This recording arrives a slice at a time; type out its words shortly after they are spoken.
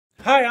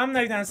Hi, I'm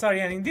Navid Ansari,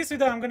 and in this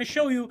video I'm going to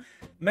show you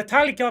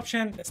metallic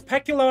option,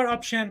 specular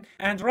option,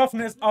 and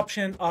roughness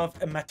option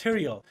of a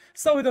material.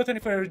 So without any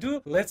further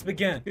ado, let's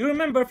begin. You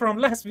remember from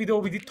last video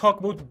we did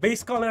talk about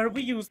base color.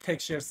 We use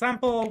texture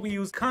sample, we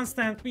use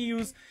constant, we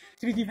use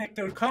 3D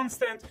vector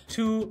constant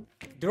to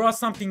draw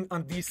something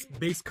on this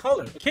base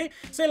color. Okay,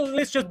 so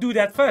let's just do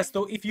that first.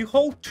 So if you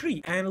hold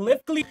 3 and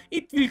left click,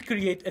 it will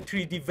create a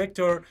 3D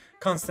vector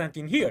constant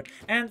in here.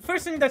 And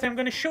first thing that I'm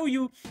going to show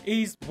you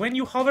is when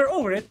you hover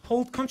over it,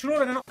 hold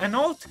Ctrl and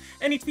Alt,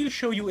 and it will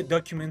show you a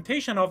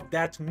documentation of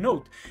that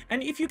node.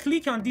 And if you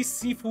click on this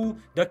see full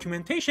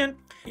documentation,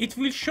 it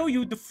will show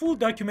you the full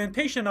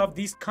documentation of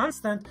this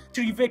constant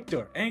 3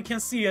 vector, and you can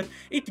see it.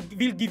 It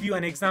will give you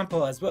an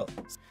example as well.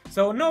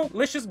 So now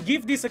let's just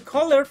give this a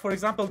color. For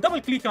example, double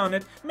click on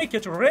it, make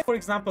it red, for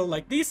example,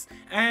 like this,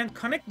 and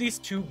connect this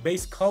to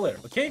base color.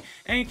 Okay,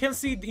 and you can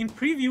see in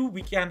preview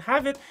we can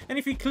have it, and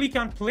if you click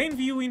on plain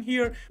view in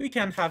here, we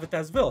can have it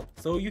as well.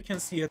 So you can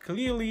see it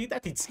clearly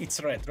that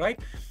it's red, right?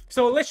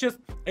 So let's just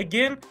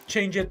again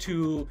change it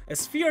to a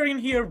sphere in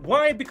here.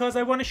 Why? Because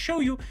I want to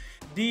show you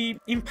the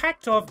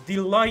impact of the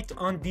light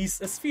on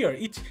this sphere.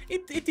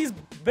 It is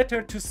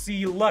better to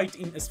see light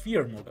in a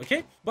sphere mode.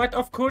 Okay, but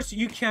of course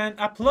you can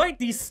apply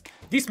this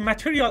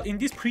material in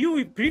this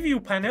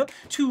preview panel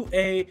to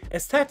a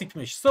static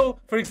mesh. So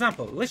for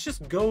example, let's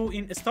just go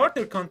in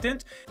starter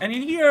content, and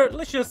in here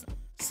let's just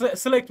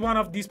select one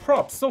of these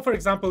props. So for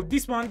example,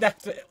 this one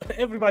that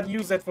everybody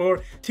uses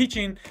for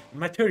teaching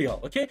material.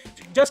 Okay,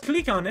 just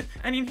click on it,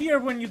 and in here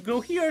when you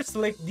go here,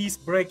 select this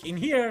break in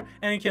here,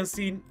 and you can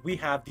see we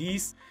have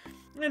these,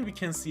 and we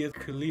can see it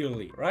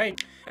clearly,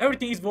 right?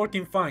 Everything is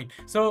working fine.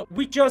 So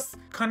we just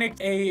connect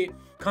a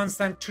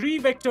constant 3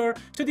 vector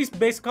to this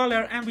base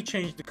color, and we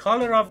change the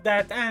color of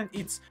that, and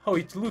it's how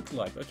it looks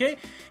like. Okay,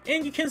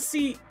 and you can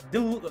see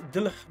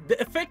the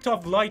effect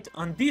of light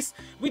on this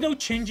without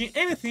changing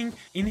anything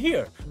in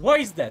here. Why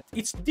is that?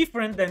 It's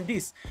different than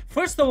this.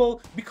 First of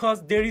all,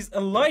 because there is a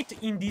light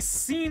in this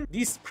scene,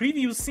 this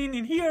preview scene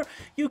in here,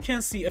 you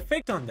can see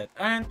effect on that,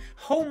 and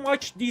how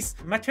much this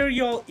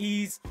material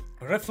is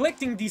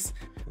reflecting this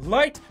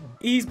light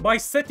is by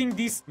setting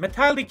this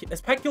metallic,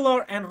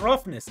 specular, and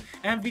roughness.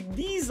 And with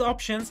these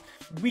options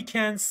we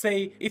can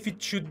say if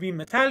it should be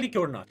metallic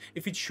or not,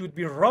 if it should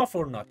be rough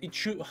or not, it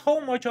should, how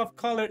much of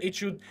color it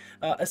should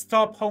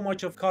stop, how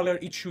much of color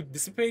it should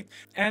dissipate,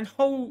 and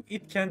how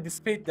it can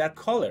dissipate that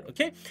color.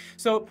 Okay,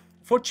 so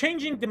for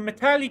changing the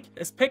metallic,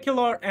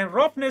 specular, and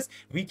roughness,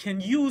 we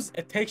can use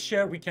a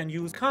texture, we can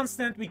use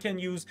constant, we can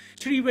use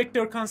 3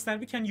 vector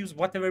constant, we can use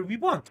whatever we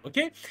want.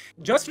 Okay,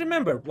 just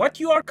remember what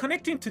you are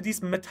connecting to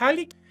this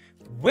metallic.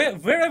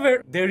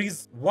 Wherever there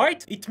is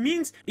white, it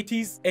means it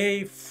is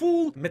a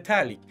full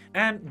metallic,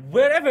 and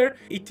wherever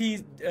it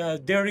is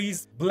there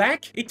is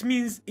black, it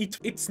means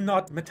it's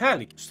not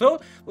metallic. So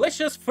let's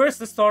just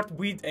first start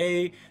with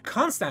a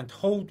constant.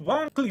 Hold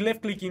one,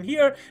 left click in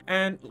here,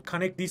 and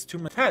connect this to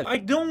metallic. I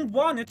don't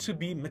want it to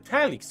be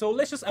metallic, so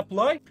let's just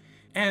apply,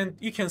 and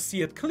you can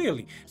see it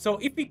clearly. So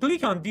if we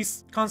click on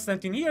this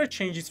constant in here,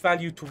 change its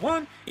value to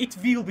 1, it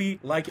will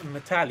be like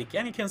metallic,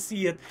 and you can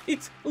see it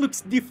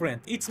looks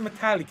different, it's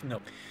metallic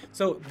now.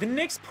 So the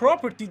next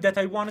property that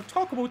I want to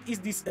talk about is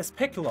this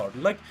specular.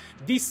 Like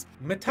this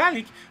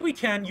metallic, we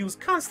can use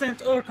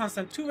constant or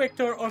constant 2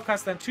 vector or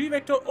constant 3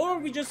 vector, or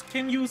we just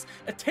can use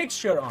a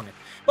texture on it.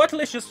 But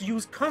let's just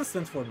use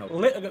constant for now.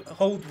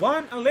 Hold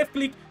 1 and left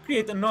click,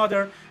 create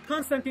another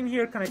constant in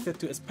here connected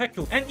to a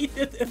specular, and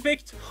it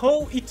affects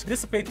how it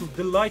dissipates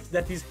the light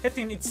that is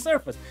hitting its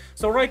surface.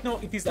 So right now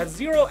it is at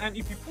 0, and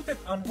if you put it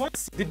on 1,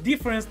 the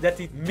difference that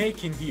it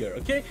makes in here.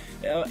 Okay,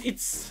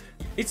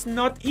 it's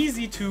not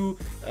easy to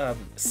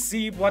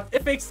see what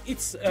effects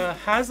it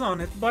has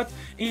on it, but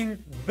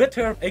in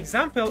better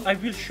example I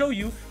will show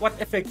you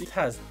what effect it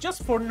has.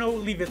 Just for now,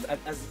 leave it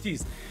as it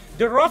is.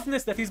 The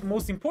roughness, that is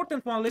most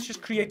important one, let's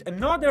just create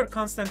another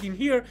constant in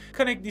here,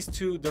 connect this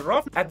to the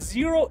rough. At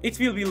 0 it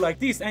will be like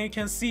this, and you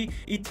can see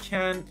it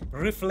can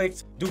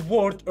reflect the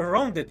world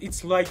around it.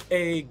 It's like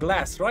a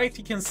glass, right?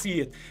 You can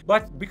see it,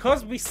 but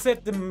because we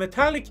set the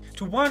metallic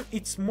to 1,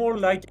 it's more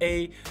like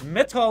a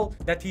metal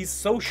that is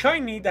so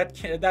shiny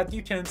that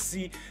you can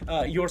see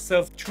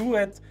yourself through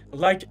it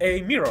like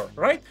a mirror,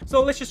 right?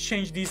 So let's just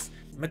change this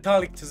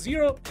metallic to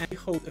 0 and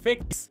hold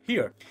effects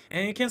here,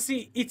 and you can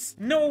see it's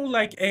no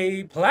like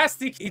a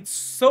plastic, it's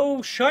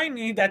so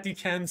shiny that you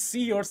can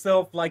see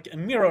yourself like a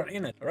mirror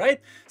in it, right?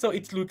 So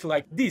it looks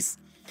like this.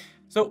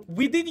 So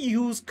we did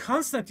use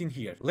constant in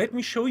here. Let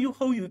me show you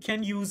how you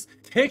can use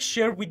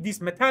texture with this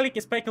metallic,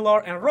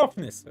 specular, and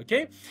roughness.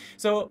 Okay,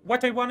 so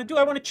what I want to do,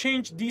 I want to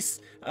change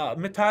this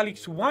metallic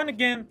to 1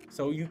 again,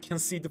 so you can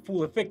see the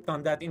full effect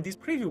on that in this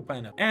preview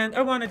panel. And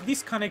I want to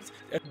disconnect,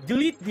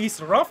 delete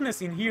this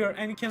roughness in here,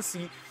 and you can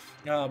see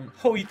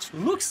how it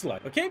looks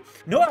like. Okay,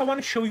 now I want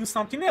to show you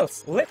something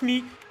else. Let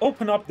me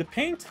open up the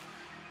paint,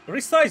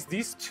 resize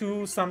this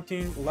to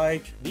something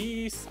like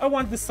this. I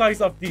want the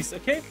size of this.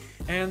 Okay,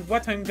 And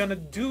what I'm gonna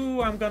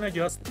do, I'm gonna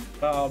just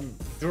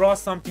draw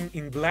something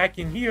in black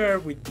in here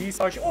with this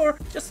brush, or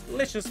just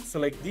let's just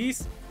select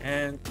this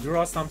and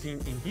draw something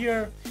in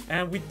here,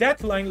 and with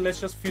that line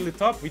let's just fill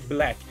it up with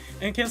black.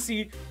 And you can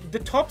see the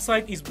top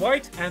side is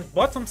white and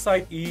bottom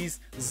side is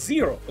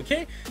 0.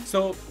 Okay,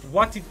 so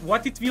what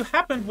it will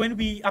happen when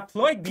we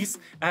apply this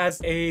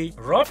as a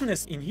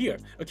roughness in here.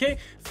 Okay,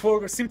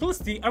 for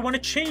simplicity I want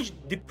to change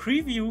the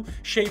preview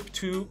shape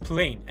to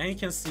plane, and you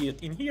can see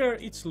it in here.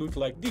 It's look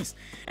like this.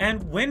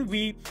 And when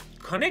we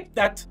connect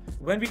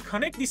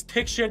this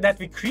texture that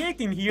we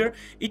create in here,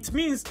 it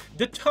means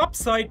the top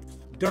side,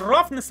 the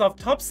roughness of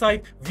top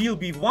side will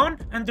be 1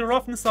 and the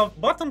roughness of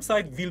bottom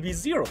side will be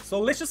 0. So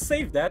let's just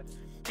save that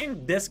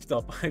in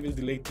desktop. I will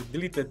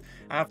delete it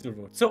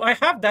afterwards. So I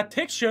have that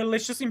texture.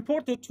 Let's just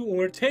import it to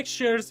our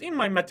textures in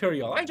my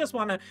material. I just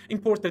want to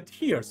import it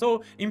here.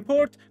 So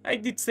import, I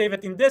did save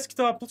it in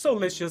desktop. So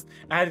let's just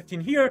add it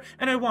in here,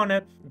 and I want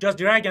to just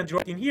drag and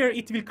drop it in here.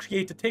 It will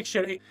create a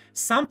texture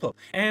sample.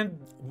 And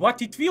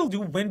what it will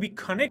do when we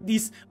connect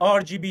this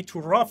RGB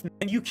to roughness,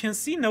 and you can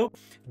see now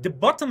the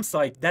bottom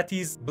side that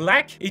is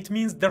black, it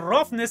means the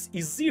roughness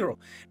is 0,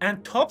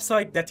 and top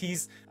side that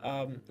is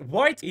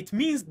white, it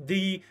means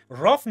the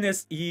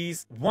roughness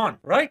is 1,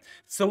 right?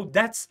 So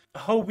that's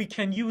how we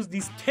can use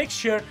this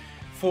texture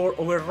for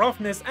our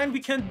roughness, and we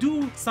can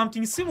do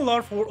something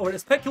similar for our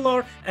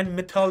specular and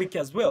metallic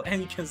as well.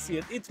 And you can see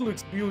it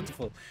looks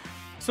beautiful.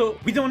 So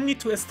we don't need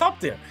to stop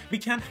there. We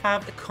can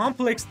have a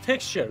complex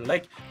texture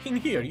like in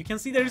here. You can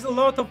see there is a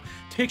lot of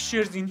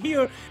textures in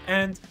here,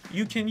 and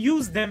you can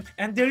use them,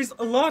 and there is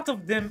a lot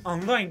of them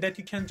online that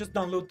you can just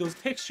download those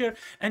textures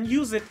and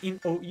use it in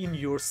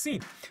your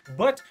scene.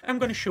 But I'm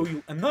going to show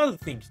you another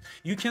thing.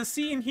 You can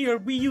see in here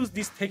we use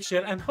this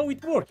texture and how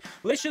it works.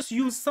 Let's just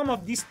use some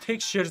of these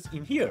textures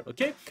in here.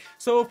 Okay,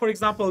 so for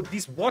example,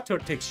 this water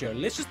texture,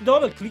 let's just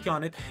double click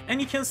on it,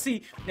 and you can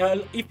see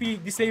if we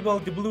disable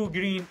the blue,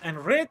 green and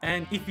red,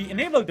 and if we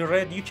enable the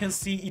red, you can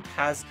see it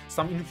has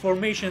some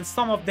information.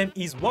 Some of them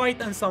is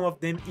white and some of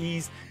them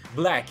is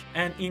black.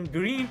 And in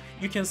green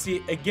you can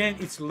see again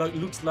it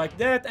looks like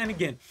that. And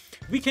again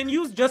we can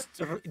use just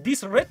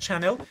this red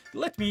channel.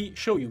 Let me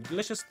show you.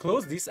 Let's just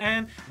close this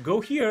and go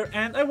here,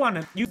 and I want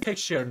to use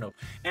texture now,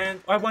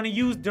 and I want to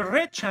use the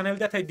red channel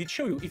that I did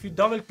show you. If you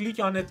double click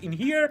on it in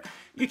here,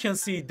 you can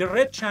see the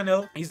red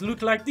channel is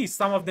look like this.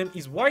 Some of them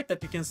is white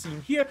that you can see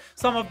in here,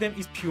 some of them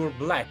is pure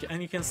black,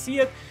 and you can see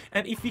it.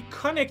 And if we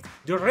connect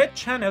the red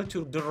channel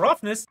to the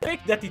roughness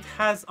effect that it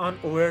has on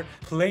our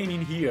plane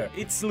in here,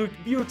 it's look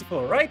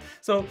beautiful, right?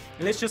 So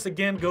let's just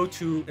again go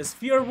to a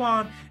sphere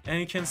one, and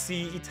you can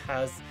see it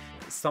has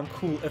some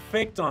cool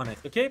effect on it.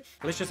 Okay,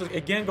 let's just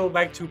again go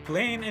back to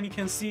plane, and you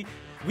can see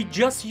we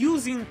just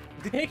using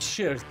the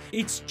textures,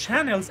 its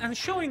channels, and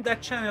showing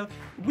that channel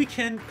we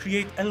can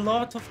create a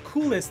lot of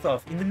cool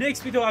stuff. In the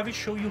next video I will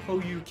show you how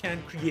you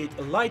can create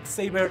a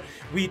lightsaber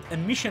with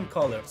emission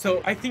color.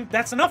 So I think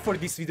that's enough for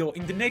this video.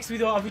 In the next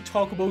video I will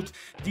talk about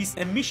this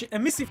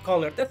emissive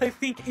color that I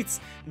think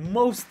it's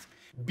most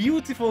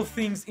beautiful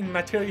things in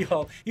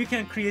material. You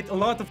can create a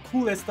lot of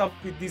cool stuff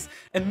with this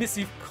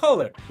emissive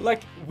color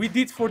like we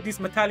did for this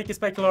metallic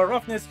specular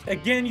roughness.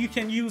 Again, you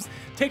can use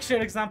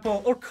texture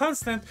example or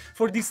constant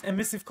for this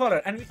emissive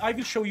color, and I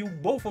will show you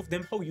both of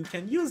them how you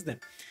can use them.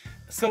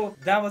 So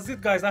that was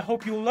it, guys. I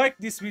hope you liked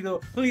this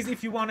video. Please,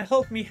 if you want to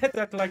help me, hit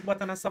that like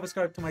button and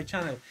subscribe to my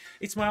channel.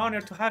 It's my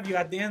honor to have you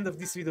at the end of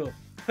this video.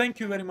 Thank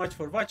you very much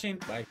for watching.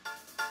 Bye.